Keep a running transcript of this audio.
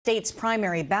state's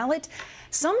primary ballot,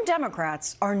 some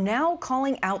Democrats are now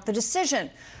calling out the decision.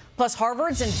 Plus,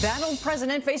 Harvard's embattled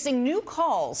president facing new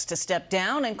calls to step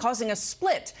down and causing a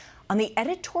split on the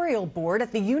editorial board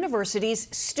at the university's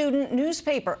student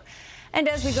newspaper. And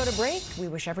as we go to break, we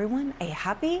wish everyone a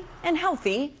happy and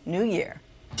healthy new year.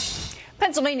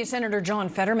 Pennsylvania Senator John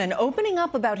Fetterman opening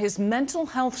up about his mental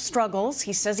health struggles.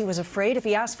 He says he was afraid if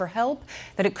he asked for help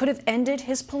that it could have ended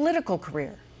his political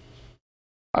career.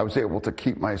 I was able to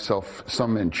keep myself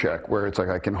some in check, where it's like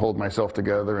I can hold myself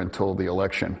together until the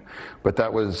election. But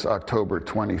that was October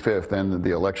 25th, and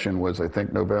the election was, I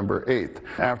think, November 8th.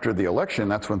 After the election,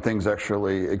 that's when things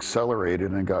actually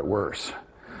accelerated and got worse.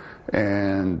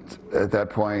 And at that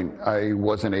point, I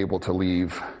wasn't able to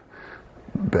leave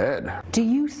bed. Do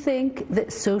you think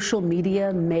that social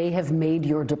media may have made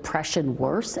your depression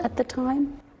worse at the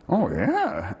time? Oh,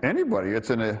 yeah. Anybody. It's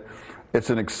an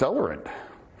accelerant.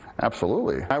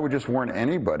 Absolutely. I would just warn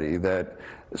anybody that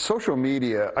social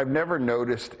media, I've never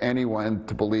noticed anyone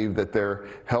to believe that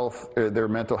their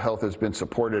mental health has been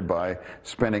supported by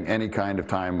spending any kind of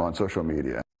time on social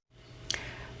media.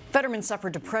 Fetterman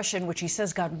suffered depression, which he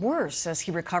says got worse as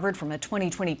he recovered from a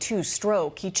 2022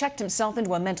 stroke. He checked himself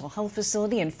into a mental health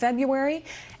facility in February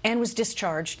and was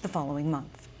discharged the following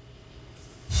month.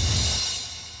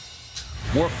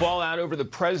 More fallout over the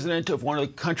president of one of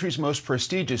the country's most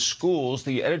prestigious schools.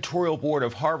 The editorial board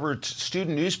of Harvard's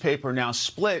student newspaper now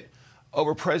split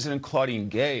over President Claudine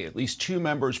Gay. At least two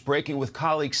members breaking with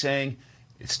colleagues saying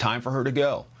it's time for her to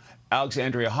go.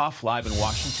 Alexandria Hoff live in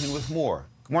Washington with more.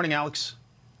 Good morning, Alex.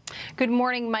 Good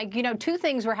morning, Mike. You know, two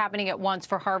things were happening at once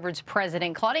for Harvard's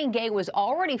president. Claudine Gay was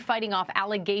already fighting off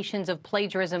allegations of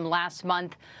plagiarism last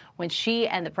month when she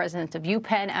and the presidents of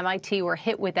UPenn, MIT were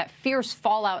hit with that fierce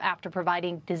fallout after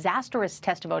providing disastrous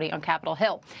testimony on Capitol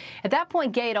Hill. At that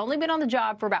point, Gay had only been on the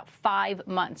job for about 5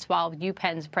 months, while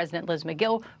UPenn's President Liz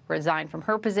Magill resigned from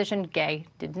her position. Gay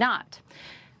did not.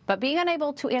 But being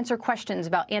unable to answer questions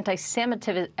about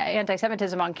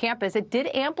anti-Semitism on campus, it did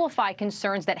amplify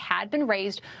concerns that had been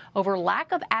raised over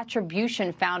lack of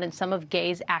attribution found in some of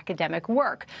Gay's academic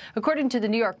work. According to the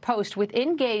New York Post,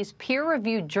 within Gay's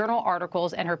peer-reviewed journal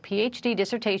articles and her PhD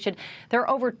dissertation, there are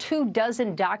over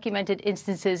 24 documented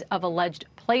instances of alleged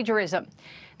plagiarism.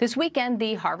 This weekend,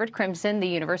 the Harvard Crimson, the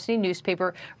university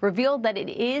newspaper, revealed that it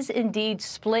is indeed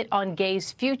split on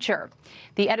Gay's future.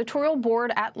 The editorial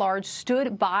board at large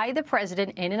stood by the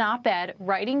president in an op-ed,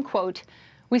 writing, quote,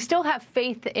 "We still have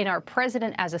faith in our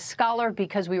president as a scholar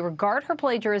because we regard her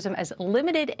plagiarism as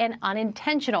limited and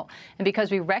unintentional, and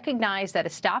because we recognize that a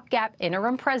stopgap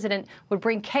interim president would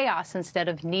bring chaos instead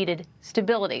of needed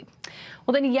stability."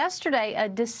 Well, then yesterday, a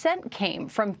dissent came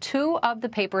from two of the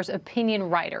paper's opinion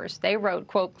writers. They wrote,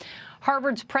 quote,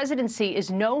 "Harvard's presidency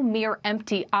is no mere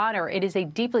empty honor. It is a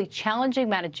deeply challenging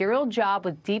managerial job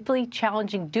with deeply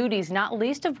challenging duties, not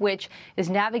least of which is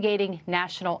navigating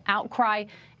national outcry.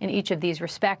 In each of these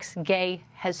respects, Gay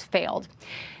has failed."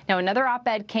 Now, another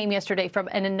op-ed came yesterday from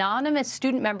an anonymous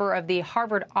student member of the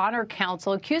Harvard Honor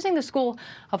Council accusing the school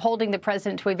of holding the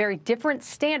president to a very different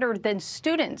standard than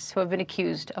students who have been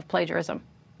accused of plagiarism.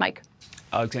 Mike.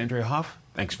 Alexandria Hoff,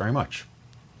 thanks very much.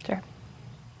 Sure.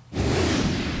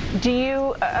 Do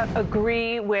you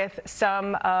agree with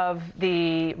some of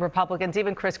the Republicans,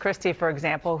 even Chris Christie, for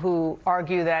example, who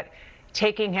argue that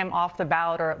taking him off the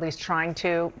ballot, or at least trying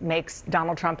to, makes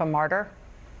Donald Trump a martyr?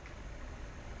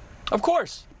 Of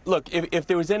course. Look, if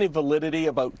there was any validity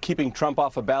about keeping Trump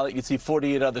off a ballot, you'd see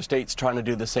 48 other states trying to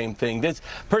do the same thing.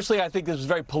 Personally, I think this was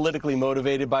very politically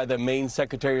motivated by the Maine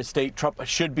Secretary of State. Trump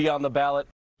should be on the ballot.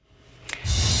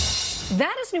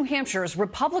 That is New Hampshire's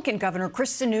Republican Governor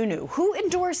Chris Sununu, who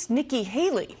endorsed Nikki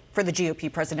Haley for the GOP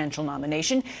presidential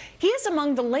nomination. He is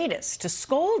among the latest to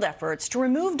scold efforts to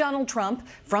remove Donald Trump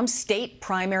from state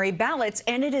primary ballots.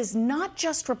 And it is not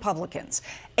just Republicans.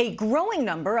 A growing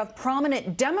number of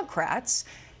prominent Democrats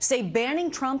say banning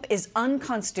Trump is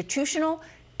unconstitutional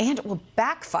and it will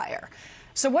backfire.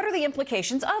 So what are the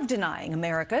implications of denying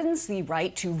Americans the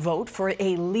right to vote for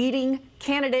a leading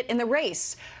candidate in the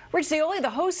race? Rich Zeoli, the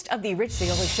host of The Rich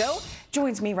Zeoli Show,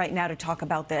 joins me right now to talk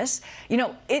about this. You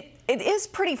know, it is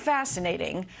pretty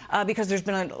fascinating because there's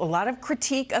been a lot of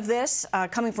critique of this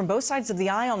coming from both sides of the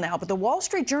aisle now. But the Wall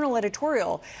Street Journal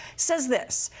editorial says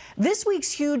this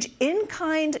week's huge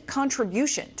in-kind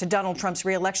contribution to Donald Trump's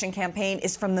reelection campaign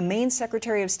is from the Maine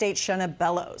Secretary of State, Shenna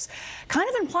Bellows, kind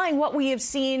of implying what we have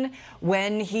seen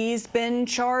when he's been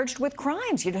charged with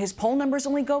crimes. You know, his poll numbers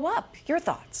only go up. Your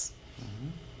thoughts?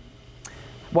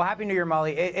 Well, Happy New Year,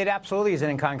 Molly. It absolutely is an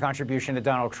in-kind contribution to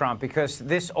Donald Trump because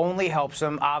this only helps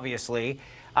him, obviously,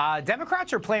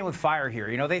 Democrats are playing with fire here.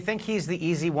 You know, they think he's the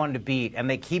easy one to beat, and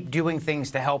they keep doing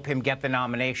things to help him get the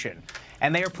nomination.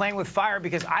 And they are playing with fire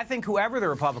because I think whoever the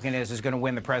Republican is going to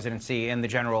win the presidency in the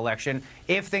general election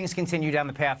if things continue down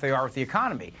the path they are with the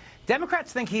economy.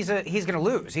 Democrats think he's going to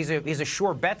lose. He's a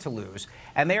sure bet to lose.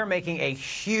 And they are making a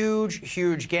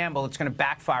huge gamble that's going to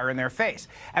backfire in their face.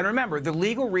 And remember, the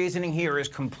legal reasoning here is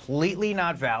completely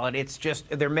not valid. It's just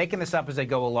they're making this up as they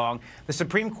go along. The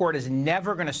Supreme Court is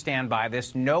never going to stand by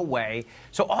this. No way.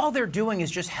 So all they're doing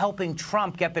is just helping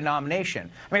Trump get the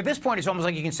nomination. I mean, at this point, it's almost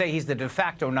like you can say he's the de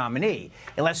facto nominee,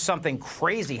 unless something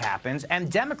crazy happens.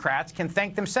 And Democrats can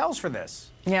thank themselves for this.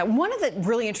 Yeah, one of the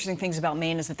really interesting things about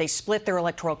Maine is that they split their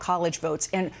electoral college votes.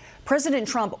 And President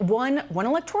Trump won one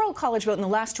electoral college vote in the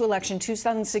last two elections,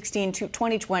 2016 to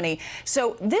 2020.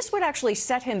 So this would actually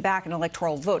set him back an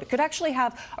electoral vote. It could actually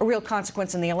have a real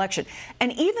consequence in the election.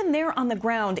 And even there on the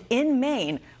ground in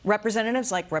Maine,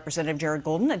 representatives like Representative Jared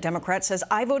Golden, a Democrat, says,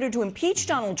 I voted to impeach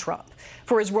Donald Trump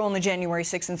for his role in the January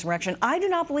 6th insurrection. I do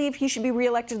not believe he should be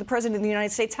reelected the president of the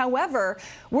United States. However,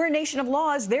 we're a nation of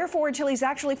laws. Therefore, until he's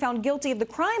actually found guilty of the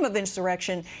crime of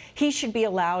insurrection, he should be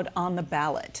allowed on the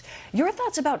ballot. Your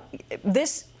thoughts about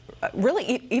this,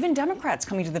 really, even Democrats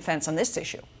coming to the fence on this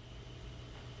issue?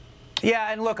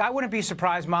 Yeah, and look, I wouldn't be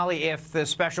surprised, Molly, if the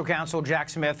special counsel, Jack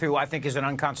Smith, who I think is an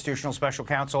unconstitutional special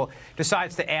counsel,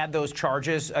 decides to add those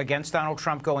charges against Donald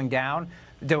Trump going down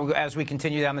as we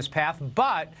continue down this path.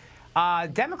 But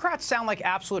Democrats sound like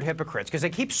absolute hypocrites because they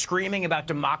keep screaming about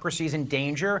democracy's in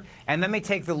danger, and then they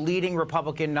take the leading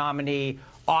Republican nominee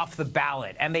off the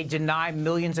ballot, and they deny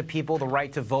millions of people the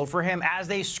right to vote for him as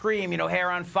they scream, you know, hair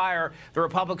on fire, the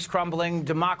republic's crumbling,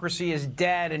 democracy is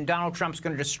dead, and Donald Trump's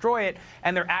going to destroy it,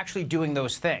 and they're actually doing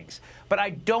those things. But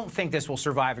I don't think this will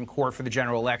survive in court for the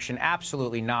general election.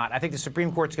 Absolutely not. I think the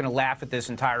Supreme Court's going to laugh at this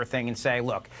entire thing and say,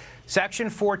 look, Section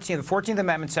 14, the 14th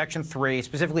Amendment, Section 3,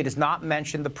 specifically does not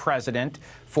mention the president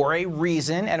for a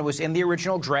reason, and it was in the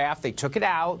original draft. They took it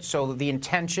out, so the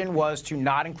intention was to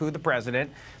not include the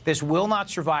president. This will not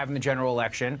survive in the general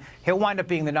election. He'll wind up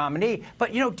being the nominee.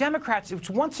 But, you know, Democrats,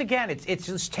 once again, it's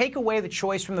just take away the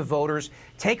choice from the voters,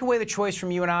 take away the choice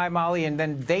from you and I, Molly, and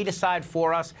then they decide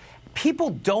for us. People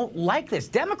don't like this.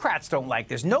 Democrats don't like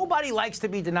this. Nobody likes to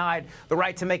be denied the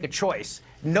right to make a choice.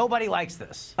 Nobody likes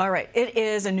this. All right. It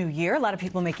is a new year. A lot of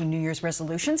people making New Year's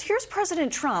resolutions. Here's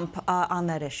President Trump on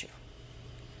that issue.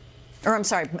 Or, I'm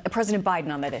sorry, President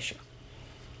Biden on that issue.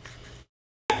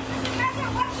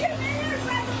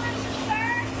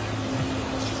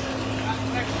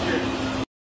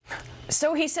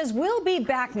 So he says, we'll be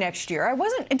back next year. I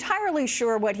wasn't entirely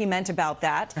sure what he meant about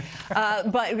that.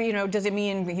 But, you know, does it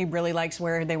mean he really likes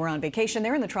where they were on vacation?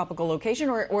 They're in the tropical location.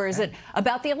 Or is it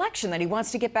about the election that he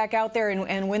wants to get back out there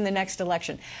and win the next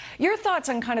election? Your thoughts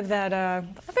on kind of that a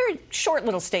very short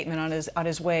little statement on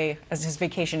his way as his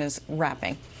vacation is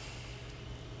wrapping?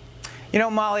 You know,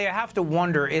 Molly, I have to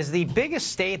wonder, is the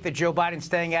biggest state that Joe Biden's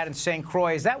staying at in St.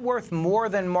 Croix, is that worth more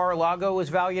than Mar-a-Lago was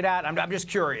valued at? I'm just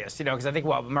curious, you know, because I think,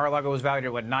 well, Mar-a-Lago was valued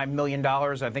at, what, $9 million?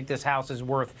 I think this house is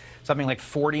worth something like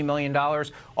 $40 million.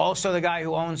 Also, the guy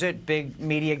who owns it, big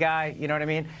media guy, you know what I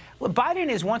mean? Well, Biden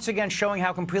is once again showing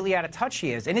how completely out of touch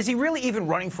he is. And is he really even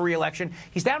running for re-election?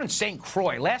 He's down in St.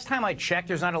 Croix. Last time I checked,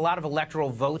 there's not a lot of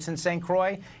electoral votes in St.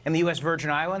 Croix in the U.S.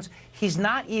 Virgin Islands. He's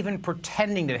not even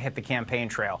pretending to hit the campaign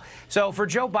trail. So for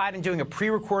Joe Biden doing a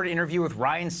pre-recorded interview with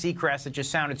Ryan Seacrest, it just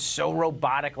sounded so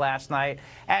robotic last night.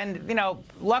 And, you know,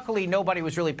 luckily nobody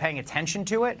was really paying attention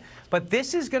to it. But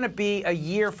this is going to be a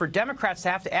year for Democrats to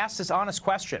have to ask this honest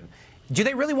question. Do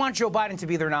they really want Joe Biden to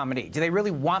be their nominee? Do they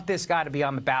really want this guy to be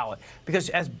on the ballot? Because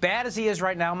as bad as he is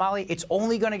right now, Molly, it's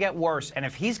only going to get worse. And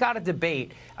if he's got a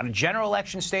debate on a general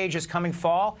election stage this coming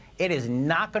fall, it is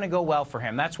not going to go well for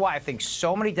him. That's why I think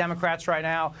so many Democrats right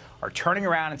now are turning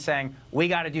around and saying, we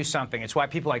got to do something. It's why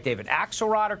people like David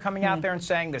Axelrod are coming out there and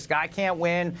saying this guy can't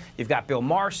win. You've got Bill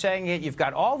Maher saying it. You've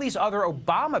got all these other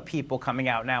Obama people coming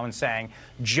out now and saying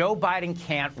Joe Biden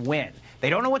can't win. They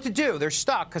don't know what to do. They're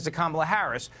stuck because of Kamala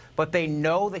Harris, but they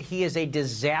know that he is a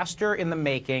disaster in the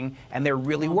making, and they're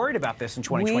really worried about this in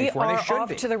 2024. We they should are off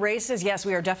be. to the races. Yes,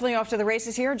 we are definitely off to the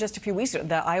races here. Just a few weeks ago,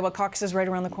 the Iowa caucus is right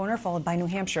around the corner, followed by New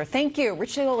Hampshire. Thank you,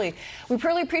 Rich Cioli. We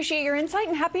really appreciate your insight,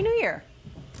 and Happy New Year.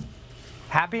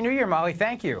 Happy New Year, Molly.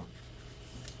 Thank you.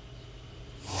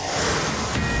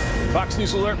 Fox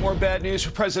News Alert, more bad news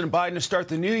for President Biden to start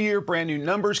the new year. Brand new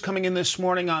numbers coming in this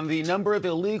morning on the number of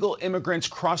illegal immigrants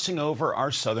crossing over our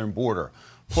southern border.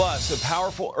 Plus, a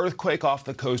powerful earthquake off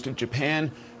the coast of Japan,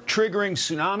 triggering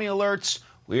tsunami alerts.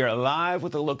 We are live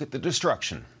with a look at the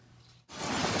destruction.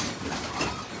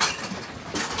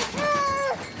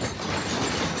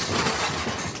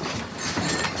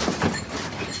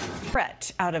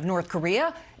 out of North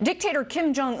Korea, dictator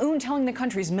Kim Jong-un telling the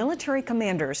country's military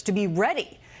commanders to be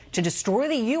ready to destroy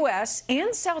the U.S.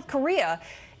 and South Korea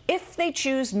if they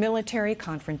choose military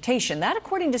confrontation. That,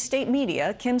 according to state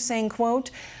media, Kim saying, quote,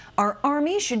 "Our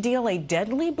army should deal a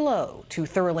deadly blow to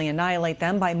thoroughly annihilate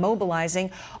them by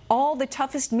mobilizing all the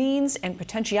toughest means and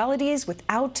potentialities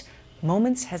without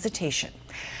moment's hesitation."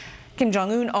 Kim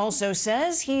Jong-un also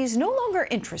says he's no longer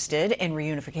interested in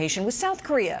reunification with South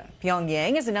Korea.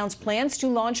 Pyongyang has announced plans to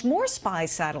launch more spy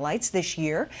satellites this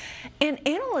year, and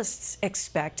analysts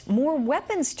expect more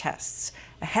weapons tests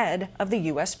ahead of the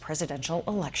U.S. presidential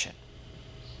election.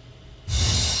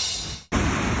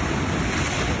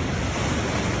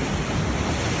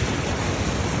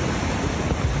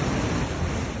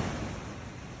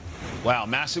 Wow,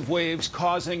 massive waves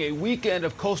causing a weekend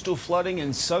of coastal flooding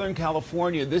in Southern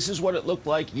California. This is what it looked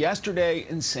like yesterday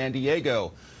in San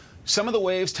Diego. Some of the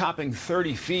waves topping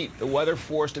 30 feet. The weather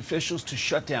forced officials to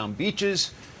shut down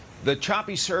beaches. The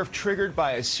choppy surf triggered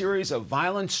by a series of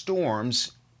violent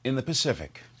storms in the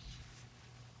Pacific.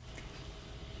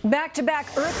 Back-to-back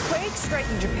earthquakes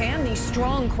striking Japan. These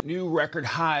strong new record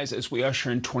highs as we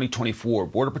usher in 2024.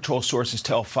 Border Patrol sources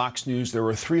tell Fox News there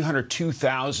were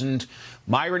 302,000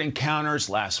 migrant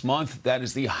encounters last month. That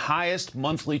is the highest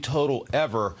monthly total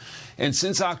ever. And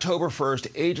since October 1st,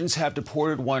 agents have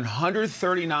deported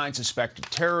 139 suspected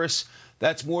terrorists.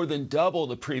 That's more than double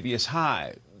the previous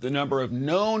high. The number of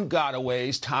known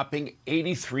gotaways topping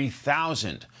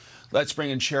 83,000. Let's bring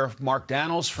in Sheriff Mark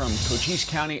Daniels from Cochise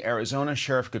County, Arizona.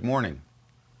 Sheriff, good morning.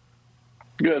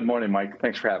 Good morning, Mike.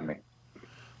 Thanks for having me.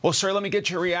 Well, sir, let me get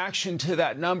your reaction to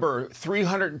that number.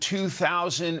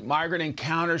 302,000 migrant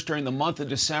encounters during the month of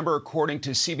December, according to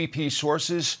CBP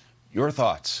sources. Your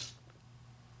thoughts?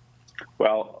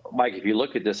 Well, Mike, if you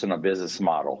look at this in a business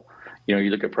model, you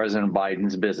look at President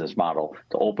Biden's business model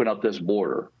to open up this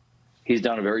border. He's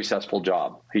done a very successful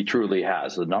job. He truly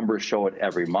has. The numbers show it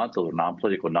every month. Those are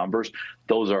non-political numbers.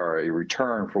 Those are a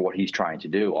return for what he's trying to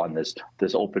do on this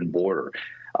open border.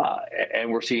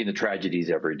 And we're seeing the tragedies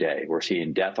every day. We're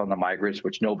seeing death on the migrants,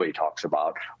 which nobody talks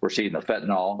about. We're seeing the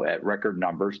fentanyl at record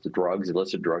numbers, the drugs,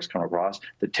 illicit drugs come across,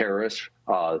 the terrorists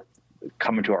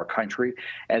coming to our country.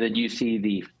 And then you see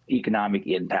the economic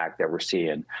impact that we're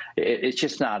seeing. It's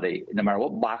just not no matter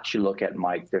what box you look at,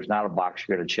 Mike, there's not a box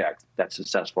you're going to check that's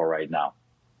successful right now.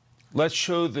 Let's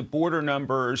show the border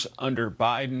numbers under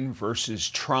Biden versus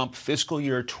Trump. Fiscal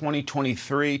year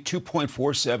 2023,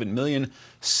 2.47 million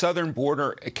southern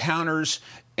border encounters,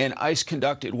 and ICE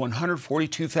conducted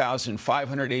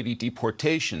 142,580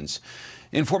 deportations.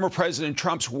 In former President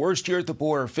Trump's worst year at the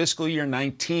border, fiscal year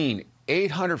 19,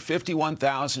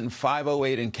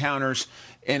 851,508 encounters,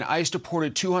 and ICE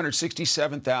deported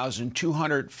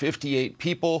 267,258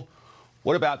 people.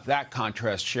 What about that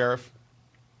contrast, Sheriff?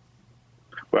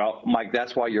 Well, Mike,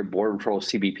 that's why your Border Patrol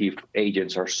CBP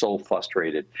agents are so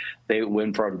frustrated. They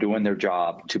went from doing their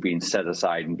job to being set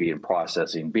aside and being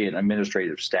processing, being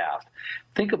administrative staff.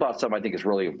 Think about something I think is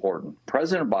really important.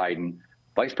 President Biden,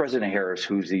 Vice President Harris,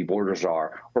 who's the border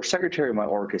czar, or Secretary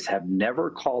Mayorkas have never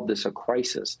called this a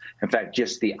crisis. In fact,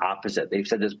 just the opposite. They've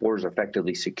said this border is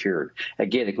effectively secured.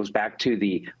 Again, it goes back to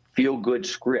the feel-good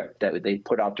script that they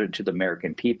put out there to the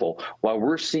American people. While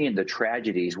we're seeing the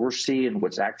tragedies, we're seeing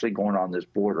what's actually going on this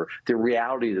border, the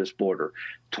reality of this border.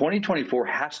 2024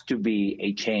 has to be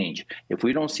a change. If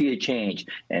we don't see a change,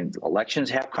 and elections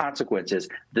have consequences,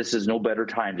 this is no better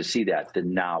time to see that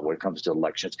than now when it comes to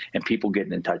elections and people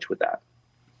getting in touch with that.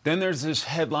 Then there's this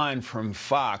headline from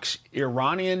Fox: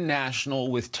 Iranian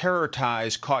national with terror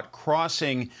ties caught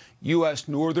crossing U.S.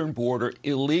 northern border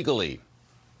illegally.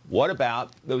 What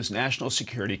about those national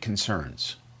security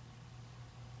concerns?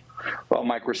 Well,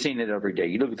 Mike, we're seeing it every day.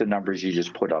 You look at the numbers you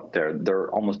just put up there.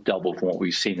 They're almost double from what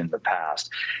we've seen in the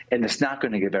past. And it's not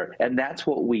going to get better. And that's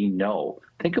what we know.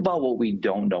 Think about what we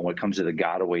don't know when it comes to the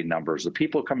gotaway numbers. The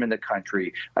people come in the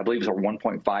country, I believe it's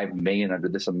 1.5 million under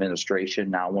this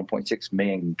administration, now 1.6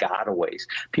 million gotaways.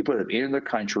 People that have entered the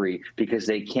country because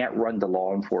they can't run to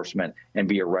law enforcement and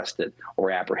be arrested or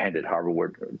apprehended,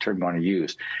 however term you want to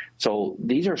use. So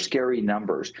these are scary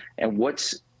numbers. And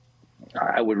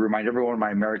I would remind every one of my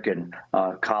American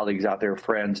colleagues out there,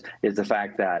 friends, is the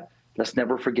fact that let's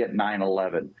never forget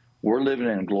 9/11. We're living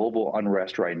in global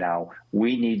unrest right now.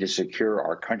 We need to secure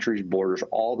our country's borders,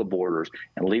 all the borders,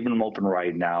 and leaving them open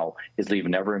right now is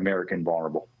leaving every American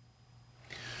vulnerable.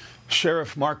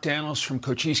 Sheriff Mark Daniels from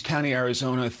Cochise County,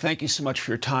 Arizona, thank you so much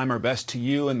for your time. Our best to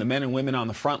you and the men and women on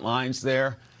the front lines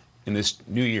there in this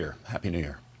new year. Happy New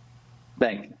Year.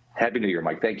 Happy New Year,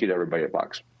 Mike. Thank you to everybody at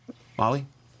Fox. Molly?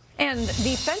 And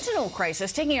the fentanyl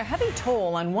crisis taking a heavy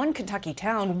toll on one Kentucky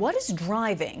town. What is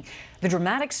driving the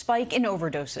dramatic spike in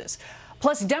overdoses?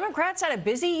 Plus, Democrats had a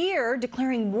busy year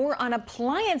declaring war on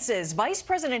appliances. Vice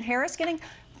President Harris getting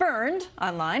burned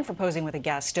online for posing with a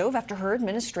gas stove after her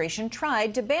administration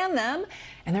tried to ban them.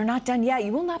 And they're not done yet.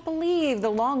 You will not believe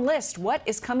the long list. What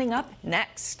is coming up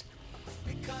next?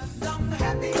 Because I'm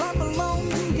happy. Clap along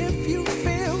if you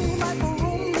feel like a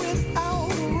room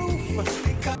without a roof.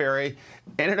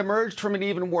 And it emerged from an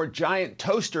even more giant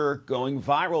toaster going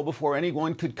viral before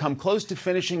anyone could come close to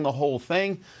finishing the whole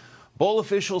thing. Bowl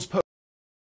officials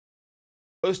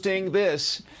posting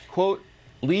this, quote,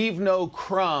 "leave no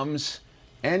crumbs."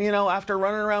 And, you know, after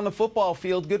running around the football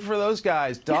field, good for those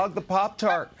guys. Dog the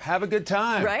Pop-Tart. Have a good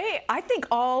time. Right? I think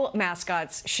all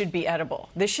mascots should be edible.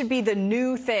 This should be the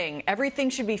new thing. Everything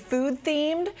should be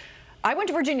food-themed. I went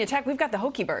to Virginia Tech. We've got the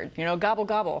Hokie Bird, you know, gobble,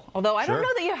 gobble. Although I don't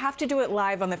know that you have to do it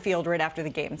live on the field right after the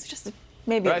game. It's just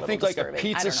maybe a little disturbing. I think like a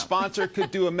pizza sponsor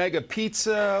could do a mega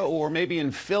pizza, or maybe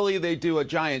in Philly they do a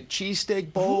giant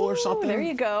cheesesteak bowl or something. There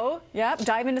you go. Yep,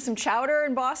 dive into some chowder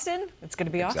in Boston. It's going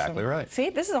to be awesome. Exactly right. See,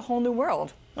 this is a whole new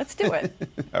world. Let's do it.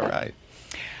 All right.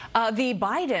 The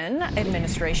Biden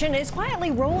administration is quietly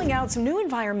rolling out some new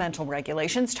environmental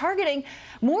regulations targeting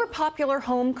more popular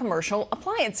home commercial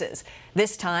appliances.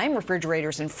 This time,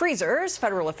 refrigerators and freezers,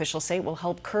 federal officials say, will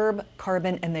help curb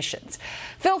carbon emissions.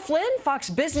 Phil Flynn, Fox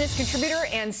Business contributor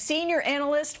and senior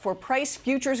analyst for Price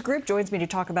Futures Group, joins me to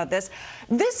talk about this.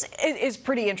 This is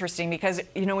pretty interesting because,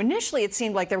 you know, initially it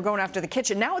seemed like they were going after the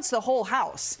kitchen. Now it's the whole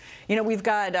house. You know, we've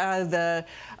got the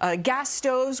gas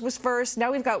stoves was first.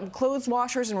 Now we've got clothes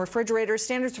washers and refrigerators.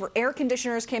 Standards for air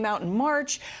conditioners came out in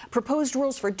March. Proposed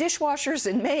rules for dishwashers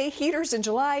in May, heaters in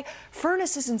July,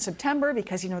 furnaces in September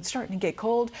because, you know, it's starting to get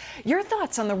cold. Your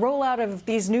thoughts on the rollout of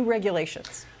these new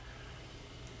regulations?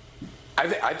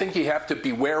 I think you have to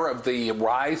beware of the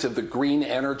rise of the green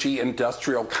energy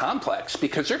industrial complex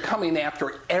because they're coming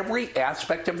after every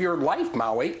aspect of your life,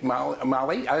 Molly.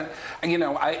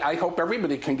 I hope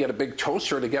everybody can get a big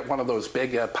toaster to get one of those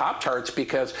big Pop-Tarts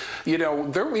because, you know,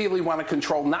 they really want to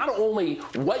control not only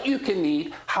what you can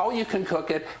eat, how you can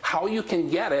cook it, how you can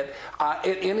get it,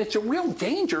 and it's a real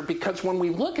danger because when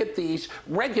we look at these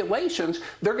regulations,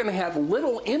 they're going to have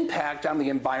little impact on the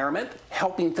environment,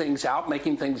 helping things out,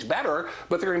 making things better,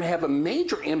 but they're going to have a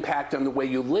major impact on the way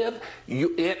you live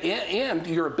and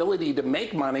your ability to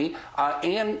make money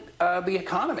and the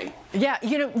economy. Yeah,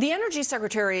 you know, the Energy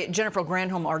Secretary, Jennifer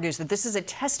Granholm, argues that this is a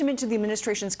testament to the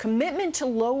administration's commitment to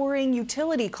lowering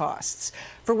utility costs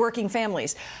for working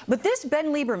families. But this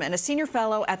Ben Lieberman, a senior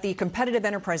fellow at the Competitive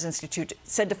Enterprise Institute,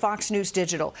 said to Fox News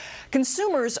Digital,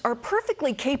 consumers are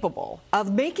perfectly capable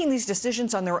of making these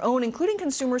decisions on their own, including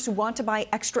consumers who want to buy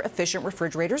extra efficient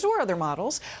refrigerators or other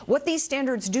models. What these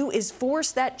standards do is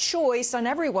force that choice on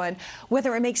everyone,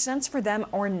 whether it makes sense for them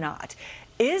or not.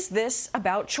 Is this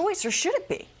about choice, or should it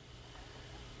be?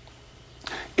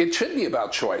 It should be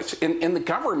about choice. And the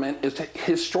government is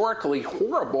historically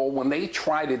horrible when they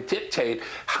try to dictate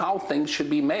how things should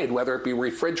be made, whether it be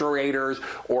refrigerators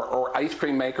or ice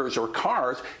cream makers or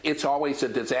cars. It's always a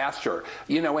disaster.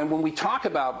 You know, and when we talk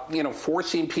about, you know,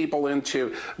 forcing people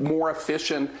into more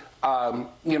efficient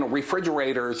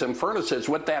refrigerators and furnaces,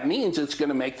 what that means is it's going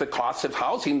to make the cost of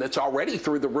housing that's already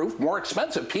through the roof more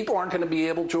expensive. People aren't going to be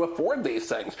able to afford these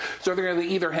things. So they're going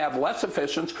to either have less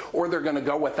efficient or they're going to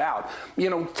go without. You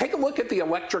know, take a look at the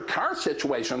electric car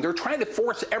situation. They're trying to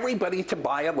force everybody to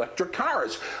buy electric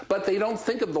cars, but they don't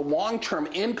think of the long-term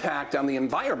impact on the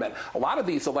environment. A lot of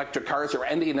these electric cars are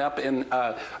ending up in,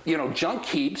 junk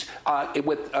heaps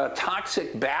with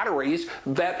toxic batteries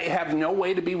that have no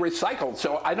way to be recycled.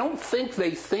 So I don't think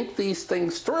they think these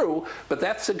things through, but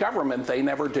that's the government. They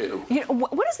never do. You know,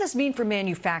 what does this mean for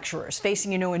manufacturers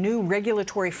facing, you know, a new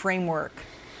regulatory framework?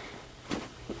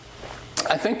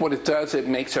 I think what it does, it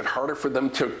makes it harder for them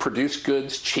to produce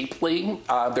goods cheaply.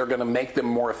 They're going to make them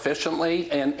more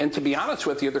efficiently. And to be honest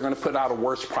with you, they're going to put out a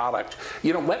worse product.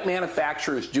 You know, let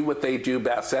manufacturers do what they do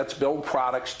best. That's build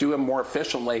products, do them more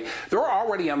efficiently. They're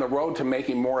already on the road to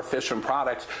making more efficient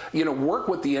products. You know, work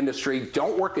with the industry.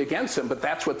 Don't work against them. But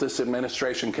that's what this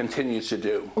administration continues to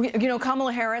do. You know,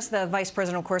 Kamala Harris, the vice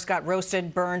president, of course, got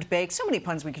roasted, burned, baked. So many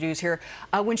puns we could use here.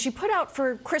 When she put out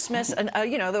for Christmas,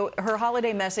 her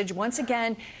holiday message, once again,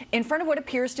 in front of what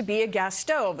appears to be a gas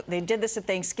stove. They did this at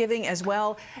Thanksgiving as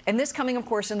well, and this coming, of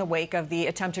course, in the wake of the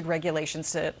attempted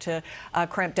regulations to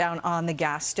cramp down on the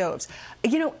gas stoves.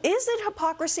 You know, is it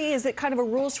hypocrisy? Is it kind of a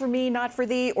rules for me, not for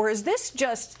thee? Or is this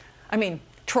just,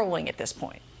 trolling at this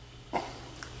point?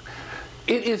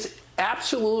 It is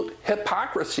absolute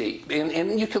hypocrisy.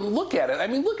 And you can look at it. I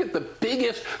mean, look at the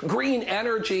biggest green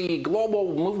energy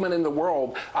global movement in the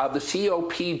world, the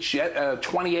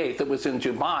COP28 that was in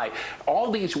Dubai.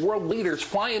 All these world leaders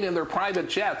flying in their private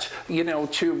jets, you know,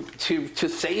 to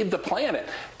save the planet.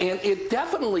 And it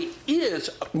definitely is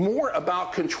more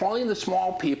about controlling the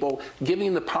small people,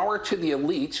 giving the power to the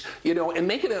elites, you know, and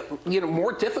making it, you know,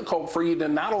 more difficult for you to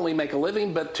not only make a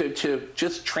living, but to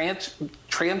just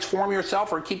transform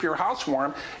yourself or keep your house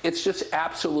warm. It's just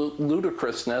absolute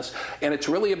ludicrousness, and it's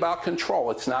really about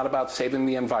control. It's not about saving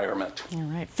the environment. All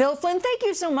right. Phil Flynn, thank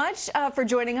you so much for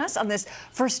joining us on this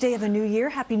first day of the new year.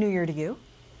 Happy New Year to you.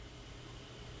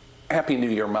 Happy New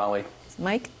Year, Molly.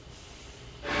 Mike?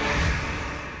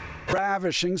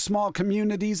 Ravishing small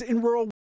communities in rural